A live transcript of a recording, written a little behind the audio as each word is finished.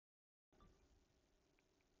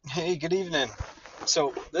Hey, good evening.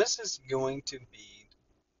 So this is going to be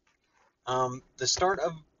the start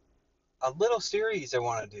of a little series I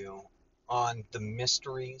want to do on the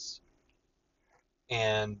mysteries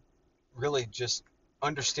and really just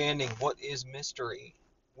understanding what is mystery,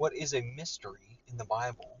 what is a mystery in the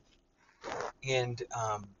Bible, and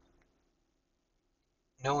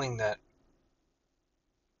knowing that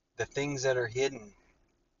the things that are hidden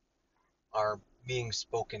are being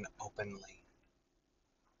spoken openly.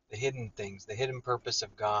 The hidden things, the hidden purpose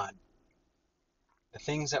of God, the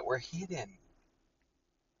things that were hidden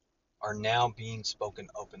are now being spoken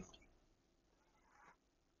openly.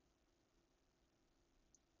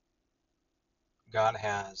 God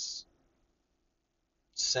has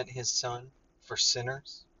sent his son for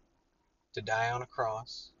sinners to die on a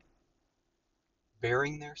cross,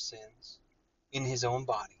 bearing their sins in his own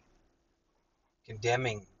body,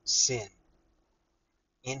 condemning sin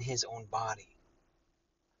in his own body,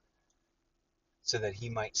 so that he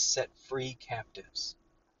might set free captives,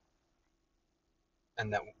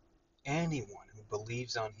 and that anyone who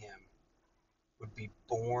believes on him would be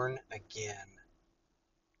born again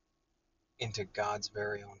into God's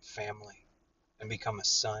very own family and become a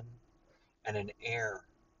son and an heir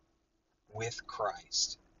with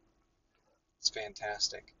Christ. It's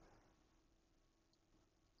fantastic.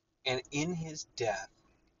 And in his death,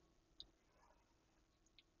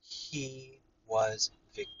 he was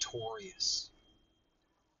victorious.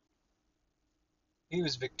 He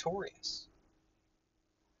was victorious.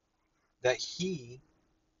 That he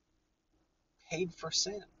paid for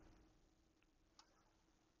sin.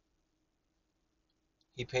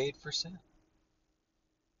 He paid for sin.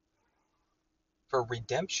 For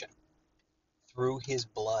redemption through his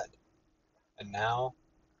blood. And now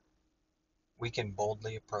we can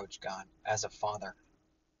boldly approach God as a father.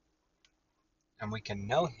 And we can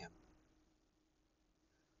know him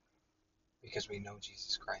because we know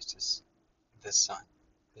Jesus Christ is the Son,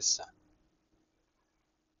 his Son.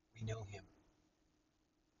 We know him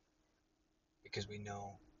because we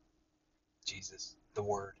know Jesus, the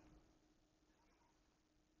Word.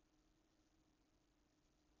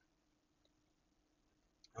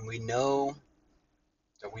 And we know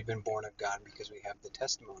that we've been born of God because we have the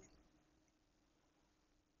testimony.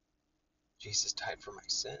 Jesus died for my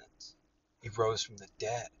sins. He rose from the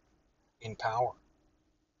dead in power,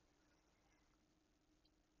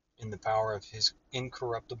 in the power of his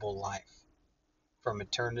incorruptible life from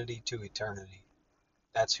eternity to eternity.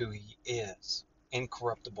 That's who he is,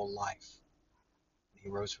 incorruptible life. He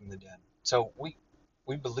rose from the dead. So we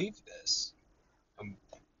believe this. Um,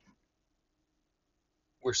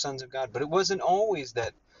 we're sons of God. But it wasn't always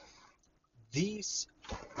that these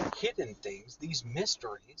hidden things, these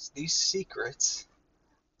mysteries, these secrets,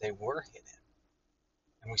 they were hidden.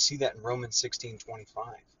 And we see that in Romans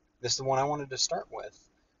 16:25. This is the one I wanted to start with,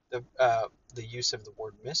 the use of the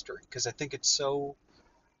word mystery, because I think it's so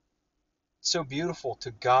beautiful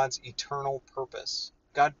to God's eternal purpose.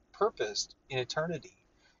 God purposed in eternity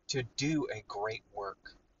to do a great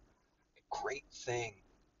work, a great thing,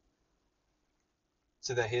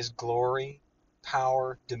 so that his glory,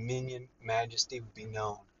 power, dominion, majesty would be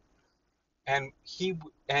known. And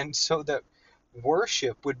so that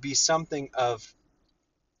worship would be something of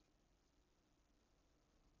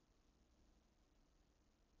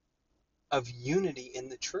unity in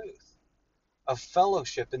the truth, of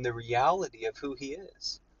fellowship in the reality of who he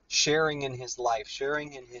is, sharing in his life,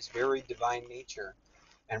 sharing in his very divine nature,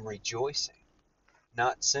 and rejoicing,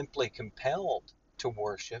 not simply compelled to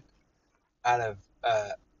worship out of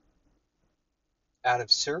uh, out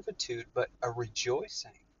of servitude, but a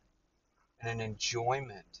rejoicing and an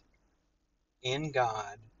enjoyment in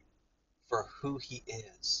God for who he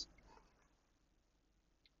is.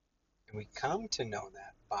 And we come to know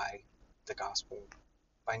that by the gospel,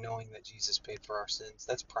 by knowing that Jesus paid for our sins.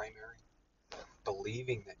 That's primary.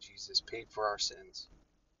 Believing that Jesus paid for our sins.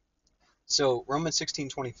 So Romans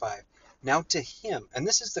 16:25. Now to him, and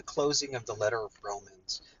this is the closing of the letter of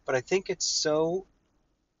Romans, but I think it's so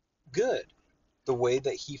good the way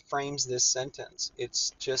that he frames this sentence.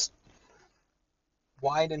 It's just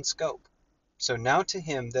wide in scope. So now to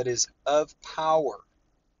him that is of power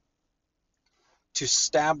to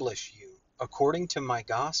establish you according to my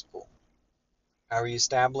gospel. How are you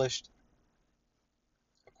established?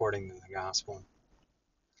 According to the gospel.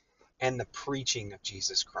 And the preaching of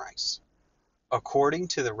Jesus Christ, according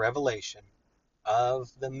to the revelation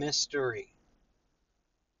of the mystery,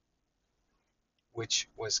 which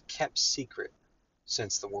was kept secret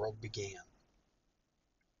since the world began.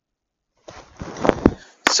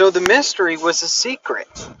 So the mystery was a secret.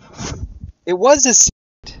 It was a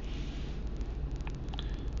secret.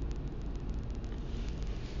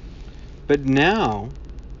 But now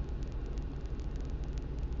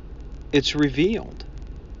it's revealed.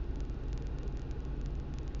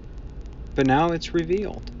 But now it's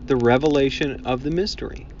revealed. The revelation of the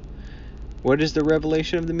mystery. What is the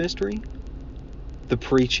revelation of the mystery? The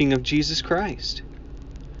preaching of Jesus Christ.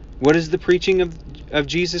 What is the preaching of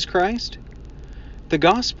Jesus Christ? The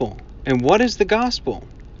gospel. And what is the gospel?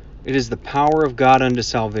 It is the power of God unto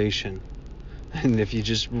salvation. And if you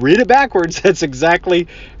just read it backwards, that's exactly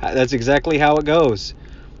how it goes.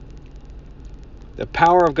 The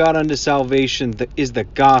power of God unto salvation is the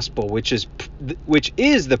gospel, which is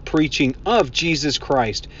the preaching of Jesus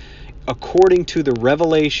Christ, according to the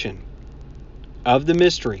revelation of the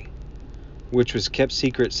mystery, which was kept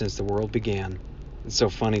secret since the world began. It's so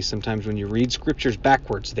funny sometimes when you read scriptures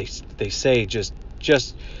backwards, they say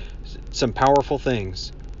just some powerful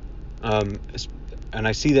things, and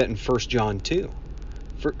I see that in 1 John 2,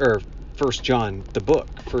 or 1 John, the book,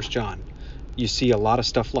 1 John. You see a lot of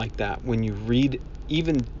stuff like that when you read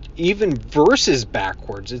even verses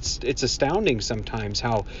backwards. It's astounding sometimes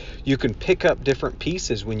how you can pick up different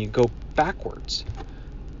pieces when you go backwards.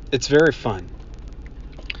 It's very fun.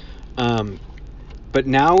 But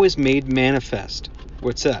now is made manifest.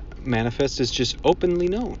 What's that? Manifest is just openly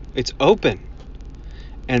known. It's open.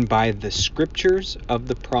 And by the scriptures of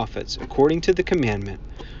the prophets, according to the commandment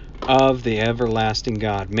of the everlasting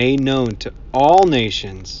God, made known to all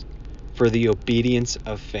nations for the obedience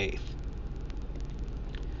of faith.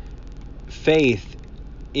 Faith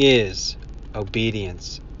is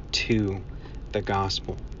obedience to the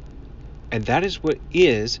gospel. And that is what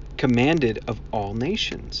is commanded of all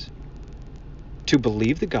nations. To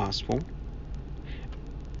believe the gospel,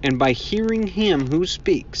 and by hearing him who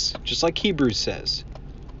speaks, just like Hebrews says,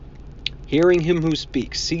 hearing him who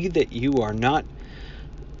speaks, see that you are not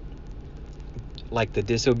like the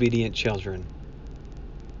disobedient children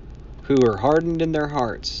who are hardened in their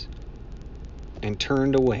hearts and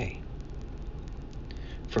turned away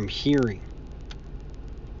from hearing.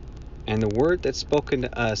 And the word that's spoken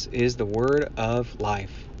to us is the word of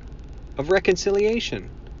life, of reconciliation.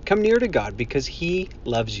 Come near to God because he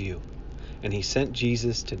loves you, and he sent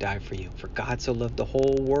Jesus to die for you. For God so loved the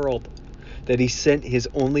whole world that he sent his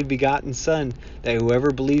only begotten Son, that whoever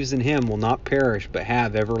believes in him will not perish but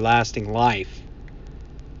have everlasting life.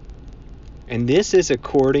 And this is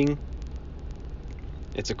according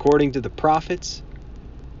to the prophets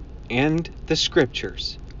and the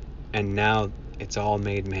scriptures. And now it's all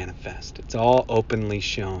made manifest. It's all openly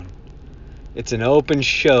shown. It's an open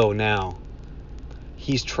show now.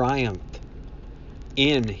 He's triumphed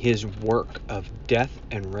in his work of death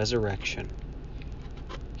and resurrection.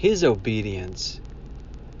 His obedience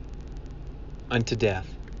unto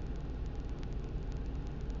death.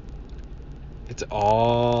 It's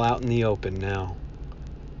all out in the open now.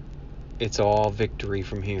 It's all victory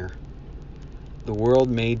from here. The world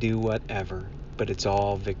may do whatever, but it's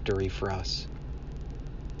all victory for us.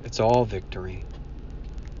 It's all victory.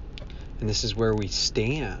 And this is where we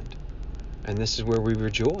stand. And this is where we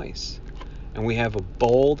rejoice. And we have a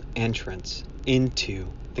bold entrance into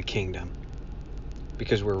the kingdom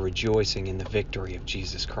because we're rejoicing in the victory of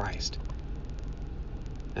Jesus Christ.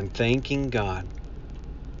 And thanking God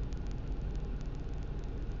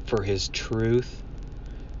for his truth,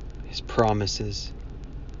 his promises,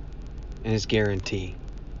 and his guarantee.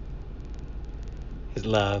 His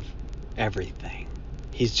love, everything.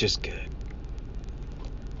 He's just good.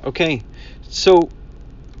 Okay, so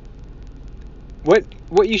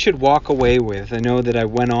what you should walk away with, I know that I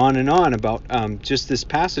went on and on about just this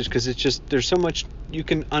passage because it's just, there's so much you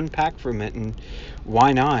can unpack from it, and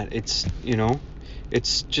why not? It's,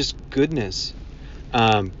 it's just goodness.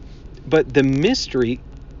 But the mystery,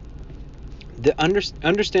 the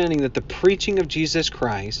understanding that the preaching of Jesus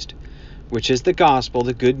Christ, which is the gospel,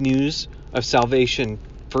 the good news of salvation,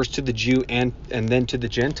 first to the Jew and then to the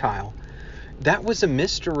Gentile, that was a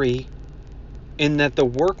mystery in that the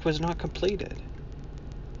work was not completed.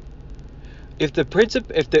 If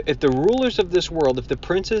the rulers of this world, if the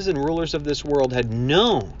princes and rulers of this world had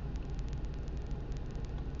known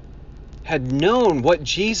what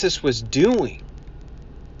Jesus was doing,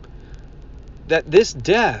 that this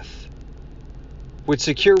death would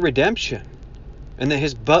secure redemption, and that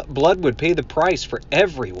his blood would pay the price for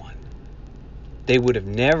everyone, they would have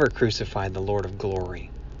never crucified the Lord of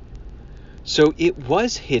glory. So it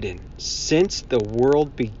was hidden since the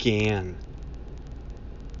world began.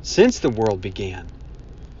 Since the world began,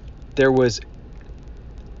 there was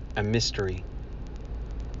a mystery.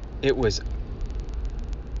 It was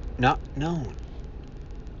not known.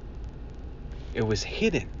 It was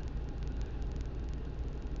hidden.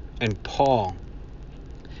 And Paul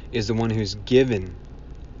is the one who's given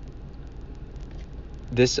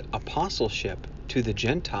this apostleship to the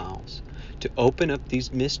Gentiles to open up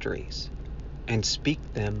these mysteries and speak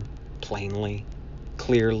them plainly,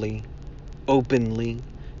 clearly, openly,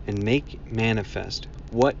 and make manifest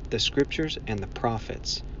what the scriptures and the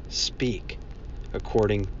prophets speak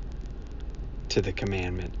according to the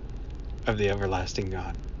commandment of the everlasting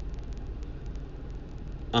God,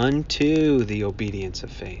 unto the obedience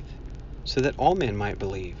of faith, so that all men might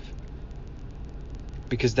believe.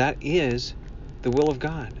 Because that is the will of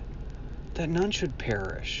God, that none should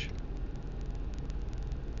perish.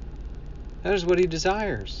 That is what he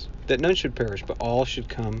desires, that none should perish, but all should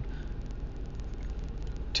come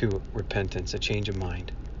to repentance, a change of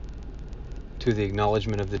mind, to the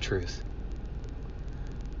acknowledgement of the truth,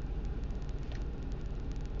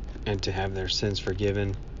 and to have their sins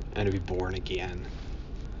forgiven and to be born again.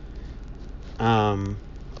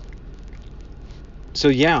 So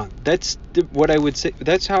yeah, that's what I would say.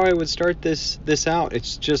 That's how I would start this out.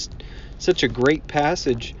 It's just such a great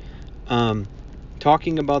passage,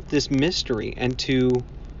 talking about this mystery, and to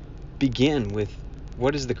begin with,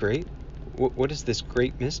 what is this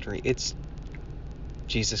great mystery? It's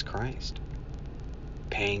Jesus Christ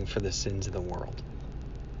paying for the sins of the world,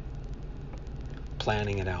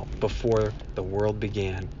 planning it out before the world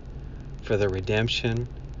began for the redemption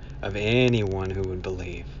of anyone who would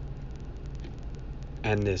believe.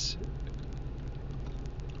 And this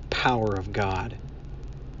power of God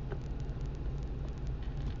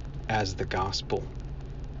as the gospel.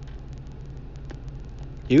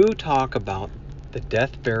 You talk about the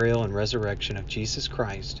death, burial, and resurrection of Jesus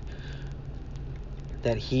Christ,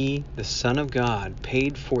 that he, the Son of God,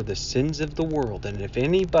 paid for the sins of the world, and if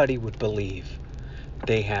anybody would believe,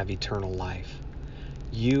 they have eternal life.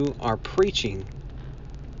 You are preaching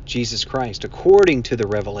Jesus Christ according to the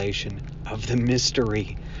revelation of the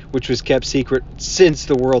mystery, which was kept secret since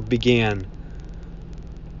the world began.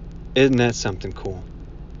 Isn't that something cool?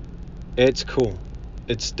 It's cool.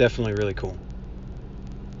 It's definitely really cool.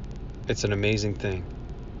 It's an amazing thing.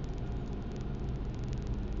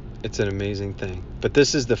 It's an amazing thing. But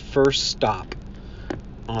this is the first stop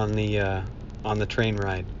on the train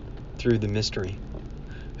ride through the mystery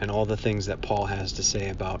and all the things that Paul has to say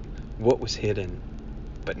about what was hidden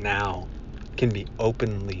but now can be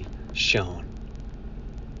openly shown.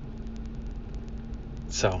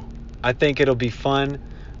 So I think it'll be fun.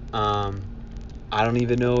 I don't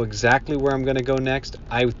even know exactly where I'm going to go next.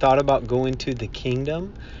 I thought about going to the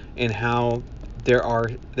kingdom and how there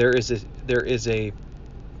is a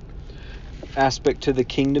aspect to the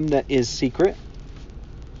kingdom that is secret.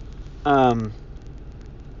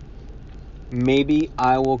 Maybe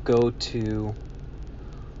I will go to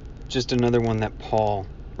just another one that Paul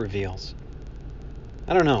reveals.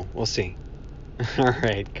 I don't know. We'll see. All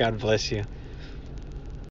right. God bless you.